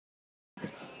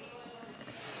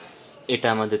এটা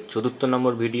আমাদের ৪র্থ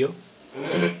নম্বর ভিডিও।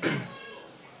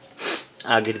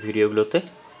 আগের ভিডিওগুলোতে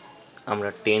আমরা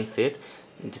টেন্সের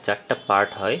যে 4টা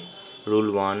পার্ট হয়, রুল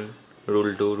 1, রুল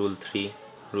 2, রুল 3,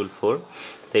 রুল 4,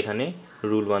 সেখানে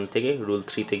রুল 1 থেকে রুল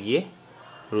 3-তে গিয়ে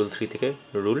রুল 3 থেকে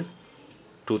রুল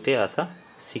 2-তে আসা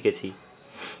শিখেছি।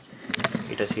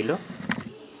 এটা ছিল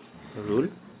রুল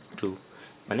 2,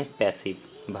 মানে প্যাসিভ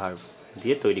ভার্ব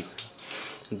দিয়ে তৈরি করা।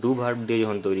 ডু ভার্ব দিয়ে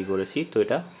যখন তৈরি করেছি তো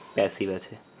এটা প্যাসিভ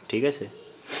আছে, ঠিক আছে?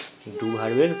 ডু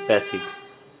ভার্বের প্যাসিভ।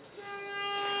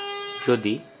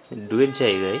 যদি ডুয়ের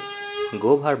জায়গায়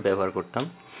গো ভার্ব ব্যবহার করতাম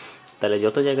তাহলে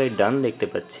যত জায়গায় ডান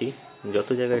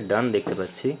দেখতে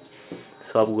পাচ্ছি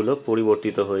সবগুলো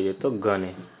পরিবর্তিত হয়ে যেত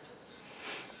গানে।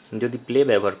 যদি প্লে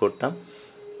ব্যবহার করতাম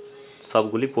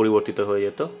সবগুলি পরিবর্তিত হয়ে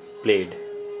যেত প্লেড,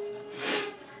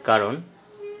 কারণ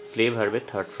প্লে ভার্বের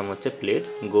থার্ড ফর্ম হচ্ছে প্লেড,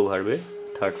 গো ভার্বের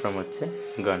থার্ড ফর্ম হচ্ছে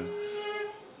গান।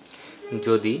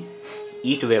 যদি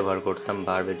ইট ব্যবহার করতাম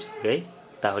ভার্বের জায়গায়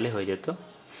তাহলে হয়ে যেত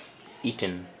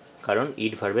ইটেন, কারণ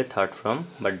ইট ভার্বের থার্ড ফর্ম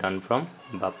বা ডান ফর্ম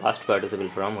বা পাস্ট পার্টিসিপল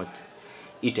ফর্ম হচ্ছে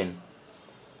ইটেন।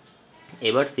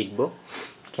 এবার শিখব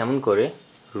কেমন করে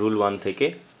রুল 1 থেকে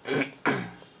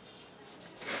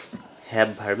হ্যাভ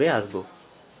ভার্বে আসবো,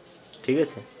 ঠিক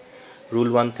আছে? রুল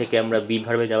 1 থেকে আমরা বি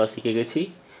ভার্বে যাওয়া শিখে গেছি।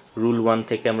 রুল 1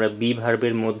 থেকে আমরা বি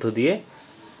ভার্বের মধ্য দিয়ে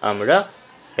আমরা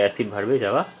প্যাসিভ ভার্বে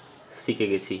যাওয়া শিখে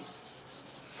গেছি।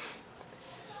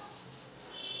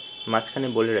 মাঝখানে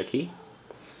বলে রাখি,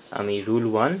 আমি রুল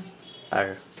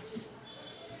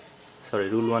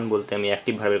 1 বলতে আমি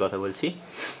অ্যাক্টিভ ভার্বের কথা বলছি।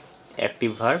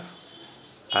 অ্যাক্টিভ ভার্ব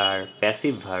আর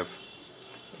প্যাসিভ ভার্ব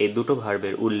এই দুটো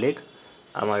ভার্বের উল্লেখ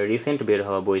আমার রিসেন্ট বের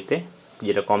হওয়া বইতে,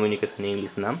 যেটা কমিউনিকেশন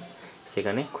ইংলিশ নাম,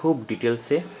 সেখানে খুব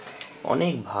ডিটেলসে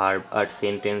অনেক ভার্ব আর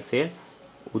সেন্টেন্সের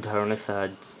উদাহরণের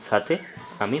সাথে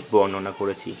আমি বর্ণনা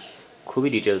করেছি, খুবই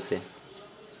ডিটেলসে।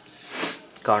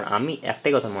 কারণ আমি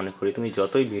একটাই কথা মনে করি, তুমি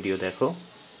যতই ভিডিও দেখো,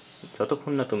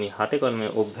 যতক্ষণ না তুমি হাতে কলমে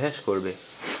অভ্যাস করবে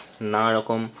নানা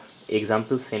রকম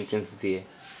এক্সাম্পল সেন্টেন্স দিয়ে,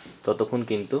 ততক্ষণ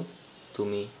কিন্তু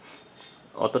তুমি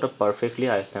অতটা পারফেক্টলি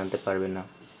আয়ত্তে আনতে পারবে না।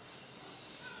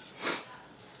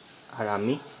 আর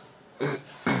আমি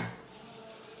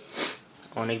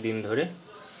অনেক দিন ধরে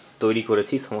তৈরি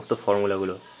করেছি সমস্ত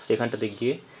ফর্মুলাগুলো, সেখানটাতে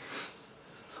গিয়ে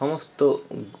সমস্ত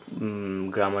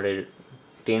গ্রামারের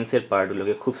টেন্সের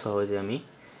পার্টগুলোকে খুব সহজে আমি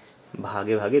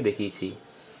ভাগে ভাগে দেখিয়েছি,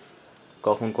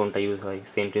 কখন কোনটা ইউজ হয়,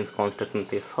 সেন্টেন্স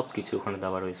কনস্ট্রাকশনতে সব কিছু ওখানে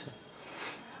দেওয়া রয়েছে।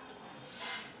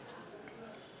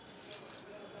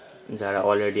 যারা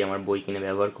অলরেডি আমার বই কিনে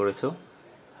ব্যবহার করেছো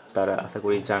তারা আশা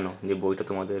করি জানো যে বইটা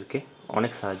তোমাদেরকে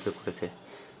অনেক সাহায্য করেছে,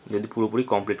 যদি পুরোপুরি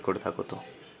কমপ্লিট করে থাকো তো।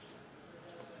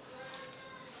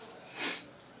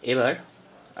 এবার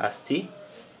আসছি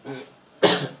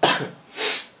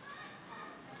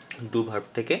ডু ভার্ব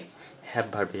থেকে হ্যাভ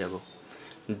ভার্বে যাব।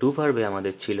 ডু ভার্বে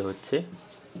আমাদের ছিল হচ্ছে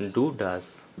ডু ডাজ,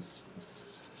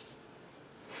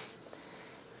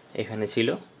 এখানে ছিল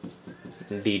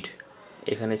ডিড,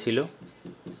 এখানে ছিল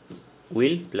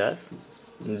উইল প্লাস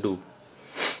ডু,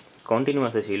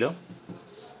 কন্টিনিউয়াসে ছিল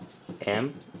M,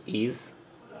 is,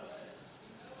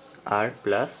 R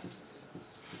plus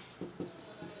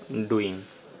doing,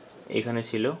 এখানে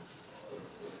ছিল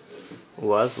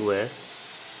ওয়াজ, ওয়্যার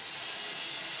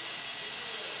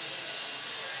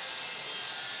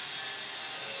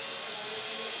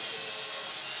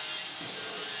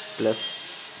প্লাস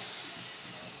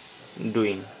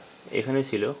ডুইং, এখানে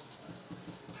ছিল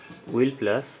will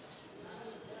plus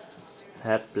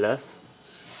have plus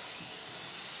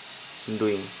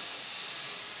doing.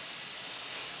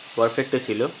 পারফেক্টে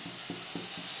ছিল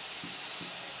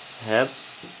হ্যাভ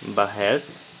বা হ্যাজ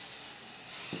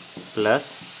প্লাস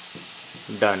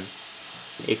ডান,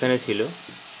 এখানে ছিল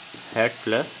হ্যাড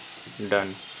প্লাস ডান,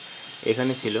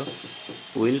 এখানে ছিল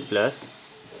উইল প্লাস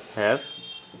হ্যাভ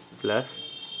প্লাস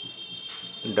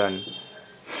ডান।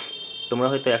 তোমরা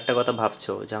হয়তো একটা কথা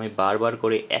ভাবছো যে আমি বারবার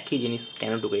করে একই জিনিস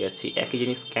কেন ঢুকে যাচ্ছি, একই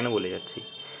জিনিস কেন বলে যাচ্ছি,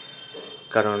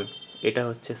 কারণ এটা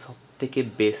হচ্ছে সবথেকে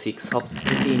বেসিক,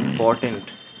 সবথেকে ইম্পর্ট্যান্ট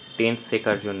টেন্স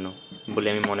শেখার জন্য বলে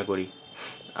আমি মনে করি।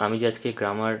 আমি যে আজকে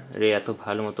গ্রামারে এত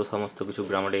ভালো মতো সমস্ত কিছু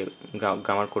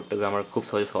গ্রামার খুব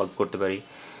সহজে সলভ করতে পারি,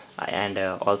 and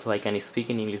also I can speak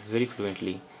in English very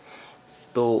fluently,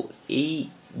 তো এই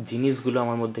জিনিসগুলো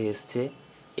আমার মধ্যে এসছে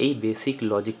এই বেসিক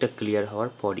লজিকটা ক্লিয়ার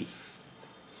হওয়ার পরই,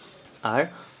 আর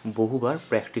বহুবার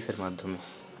প্র্যাকটিসের মাধ্যমে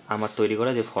আমার তৈরি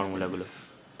করা যে ফর্মুলাগুলো।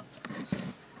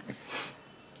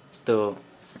 তো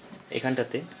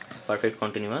এখানটাতে পারফেক্ট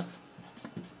কন্টিনিউয়াস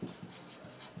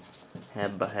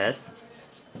হ্যাভ বা has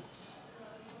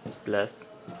plus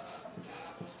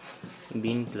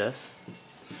been plus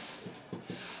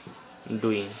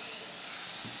doing,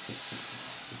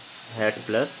 had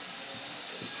plus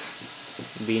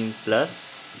been plus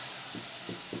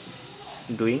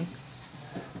doing,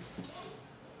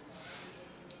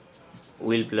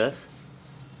 will plus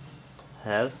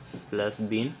have plus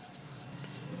been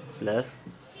plus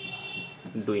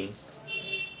doing.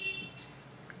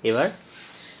 এবার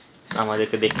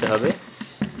আমাদেরকে দেখতে হবে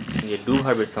যে ডু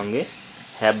ভার্বের সঙ্গে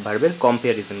হ্যাভ ভার্বের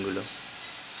কম্প্যারিজনগুলো।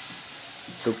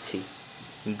 টুকছি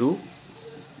ডু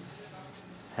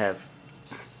হ্যাভ।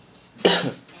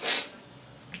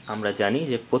 আমরা জানি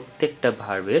যে প্রত্যেকটা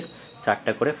ভার্বের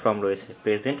 4টা করে ফর্ম রয়েছে,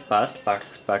 present, past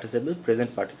participle,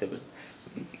 present participle.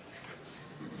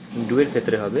 Do এর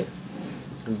ক্ষেত্রে হবে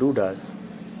ডু ডাজ,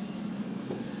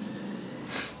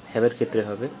 হ্যাভের ক্ষেত্রে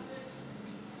হবে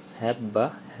হ্যাভ বা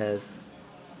হ্যাজ,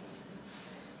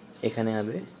 এখানে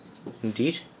হবে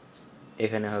ডিড,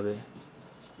 এখানে হবে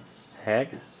হ্যাড,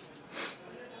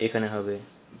 এখানে হবে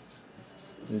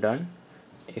ডান,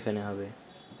 এখানে হবে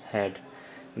হ্যাড।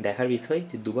 দেখার বিষয়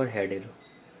যে দুবার হ্যাড এলো,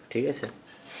 ঠিক আছে।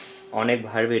 অনেক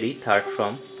ভার্বেরই থার্ড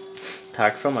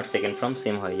ফর্ম আর সেকেন্ড ফর্ম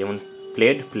সেম হয়, যেমন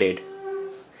প্লেড,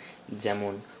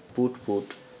 যেমন পুট,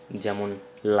 যেমন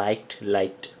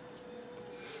লাইকড।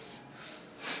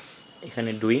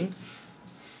 এখানে ডুইং,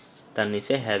 তার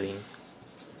নিচে হ্যাভিং,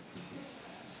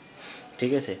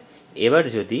 ঠিক আছে। এবার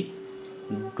যদি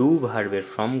ডু ভার্বের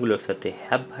ফর্মগুলোর সাথে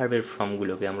হ্যাভ ভার্বের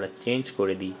ফর্মগুলোকে আমরা চেঞ্জ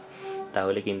করে দিই,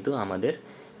 তাহলে কিন্তু আমাদের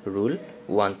রুল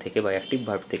 1 থেকে বা অ্যাক্টিভ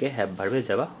ভার্ব থেকে হ্যাভ ভার্বে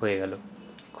যাওয়া হয়ে গেল।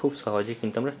 খুব সহজে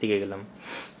কিন্তু আমরা শিখে গেলাম।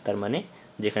 তার মানে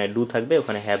যেখানে ডু থাকবে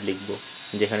ওখানে হ্যাভ লিখব,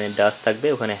 যেখানে ডাজ থাকবে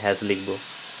ওখানে হ্যাজ লিখব,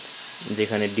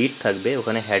 যেখানে ডিড থাকবে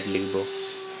ওখানে হ্যাড লিখব,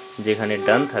 যেখানে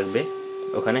ডান থাকবে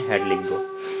ওখানে হ্যাড লিখব,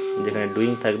 যেখানে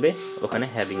ডুইং থাকবে ওখানে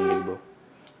হ্যাভিং লিখব।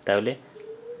 তাহলে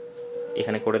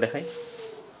এখানে করে দেখাই,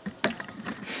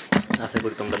 আশা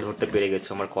করি তোমরা ধরতে পেরে গেছো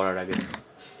আমার করার আগে।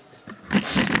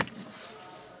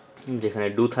 যেখানে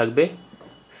ডু থাকবে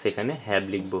সেখানে হ্যাভ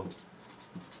লিখব,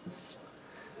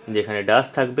 যেখানে ডাজ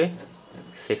থাকবে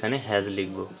সেখানে হ্যাজ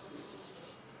লিখব,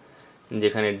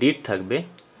 যেখানে ডিড থাকবে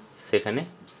সেখানে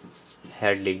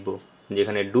হ্যাড লিখব,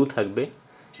 যেখানে ডু থাকবে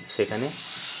সেখানে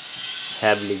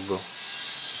হ্যাভ লিখব,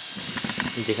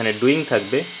 যেখানে ডুইং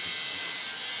থাকবে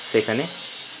সেখানে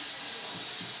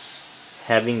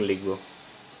হ্যাভিং লিখব।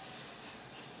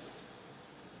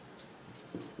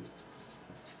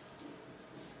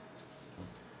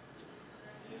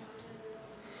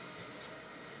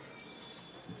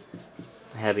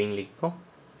 হ্যাভিং লিখব,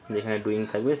 যেখানে ডুইং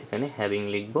থাকবে সেখানে হ্যাভিং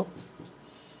লিখব,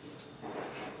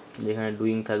 যেখানে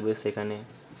ডুইং থাকবে সেখানে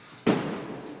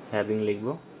হ্যাভিং লিখব,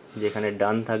 যেখানে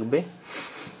ডান থাকবে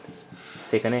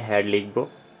সেখানে হ্যাড লিখব,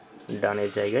 ডানের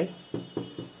জায়গায়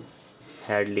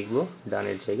হ্যাড লিখব,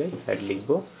 ডানের জায়গায় হ্যাড লিখব।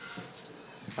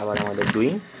 আবার আমাদের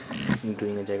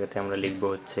ডুইংয়ের জায়গাতে আমরা লিখব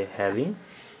হচ্ছে হ্যাভিং,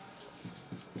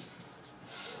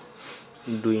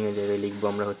 ডুইংয়ের জায়গায় লিখব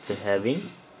আমরা হচ্ছে হ্যাভিং,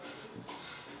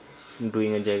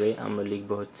 ডুইংয়ের জায়গায় আমরা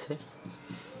লিখব হচ্ছে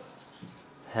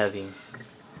হ্যাভিং।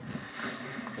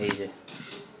 এই যে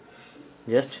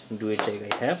জাস্ট ডু এর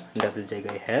জায়গায় হ্যাভ, ডাজের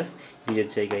জায়গায় হ্যাজ, ডিডের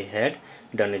জায়গায় হ্যাড,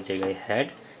 ডানের জায়গায় হ্যাড,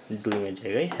 ডুইংয়ের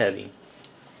জায়গায় হ্যাভিং।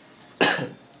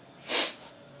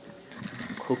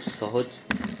 খুব সহজ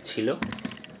ছিল,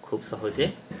 খুব সহজে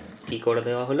কি করে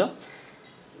দেওয়া হলো,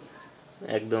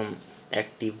 একদম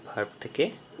অ্যাক্টিভ ভার্ব থেকে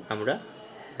আমরা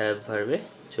হ্যাভ ভার্বে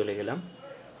চলে গেলাম,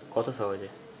 কত সহজে,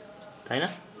 তাই না?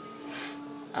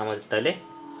 আমাদের তাহলে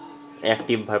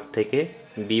অ্যাক্টিভ ভার্ব থেকে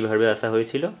বি ভার্বে আসা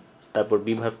হয়েছিল, তারপর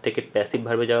বি ভার্ব থেকে প্যাসিভ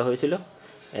ভার্বে যাওয়া হয়েছিল,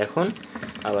 এখন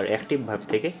আবার অ্যাক্টিভ ভার্ব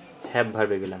থেকে হ্যাভ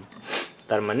ভার্বে গেলাম।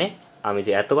 তার মানে আমি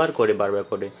যে এতবার করে বারবার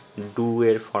করে ডু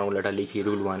এর ফর্মুলাটা লিখি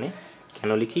রুল 1-এ, কেন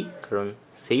লিখি? কারণ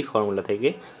সেই ফর্মুলা থেকে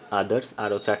আদার্স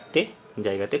আরও 4টে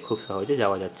জায়গাতে খুব সহজে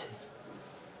যাওয়া যাচ্ছে,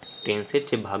 টেন্সের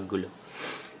যে ভাগগুলো।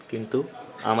 কিন্তু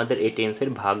আমাদের এই টেন্সের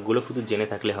ভাগগুলো শুধু জেনে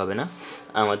থাকলে হবে না,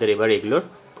 আমাদের এবার এগুলোর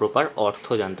প্রপার অর্থ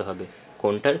জানতে হবে,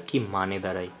 কোনটার কি মানে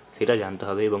দাঁড়ায় সেটা জানতে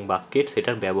হবে, এবং বাক্যের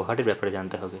সেটার ব্যবহারের ব্যাপারে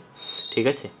জানতে হবে, ঠিক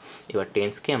আছে। এবার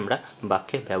টেন্সকে আমরা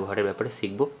বাক্যের ব্যবহারের ব্যাপারে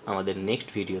শিখব আমাদের নেক্সট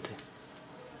ভিডিওতে।